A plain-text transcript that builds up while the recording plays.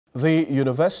The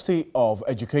University of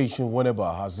Education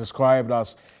Winneba has described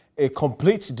as a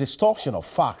complete distortion of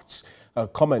facts,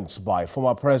 comments by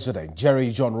former President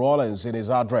Jerry John Rawlings in his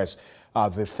address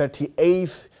at the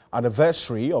 38th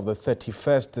anniversary of the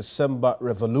 31st December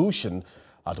Revolution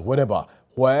at Winneba,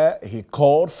 where he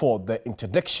called for the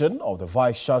interdiction of the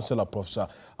Vice-Chancellor, Professor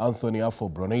Anthony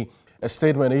Afo-Broni. A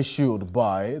statement issued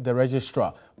by the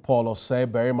Registrar Paul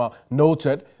Osei-Berima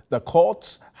noted the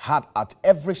courts had at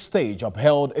every stage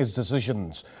upheld its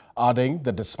decisions, adding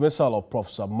the dismissal of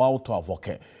Professor Mauto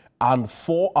Avoke and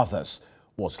 4 others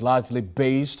was largely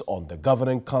based on the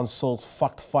Governing Council's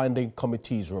fact-finding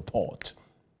committee's report.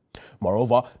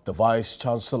 Moreover, the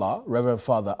Vice-Chancellor, Reverend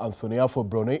Father Anthony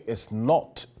Afo-Broni, is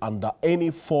not under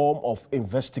any form of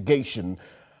investigation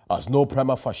as no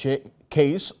prima facie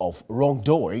case of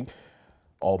wrongdoing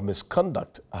or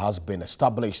misconduct has been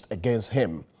established against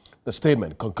him. The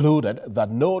statement concluded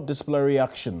that no disciplinary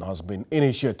action has been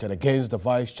initiated against the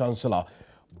Vice-Chancellor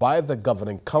by the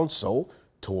Governing Council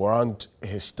to warrant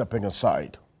his stepping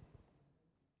aside.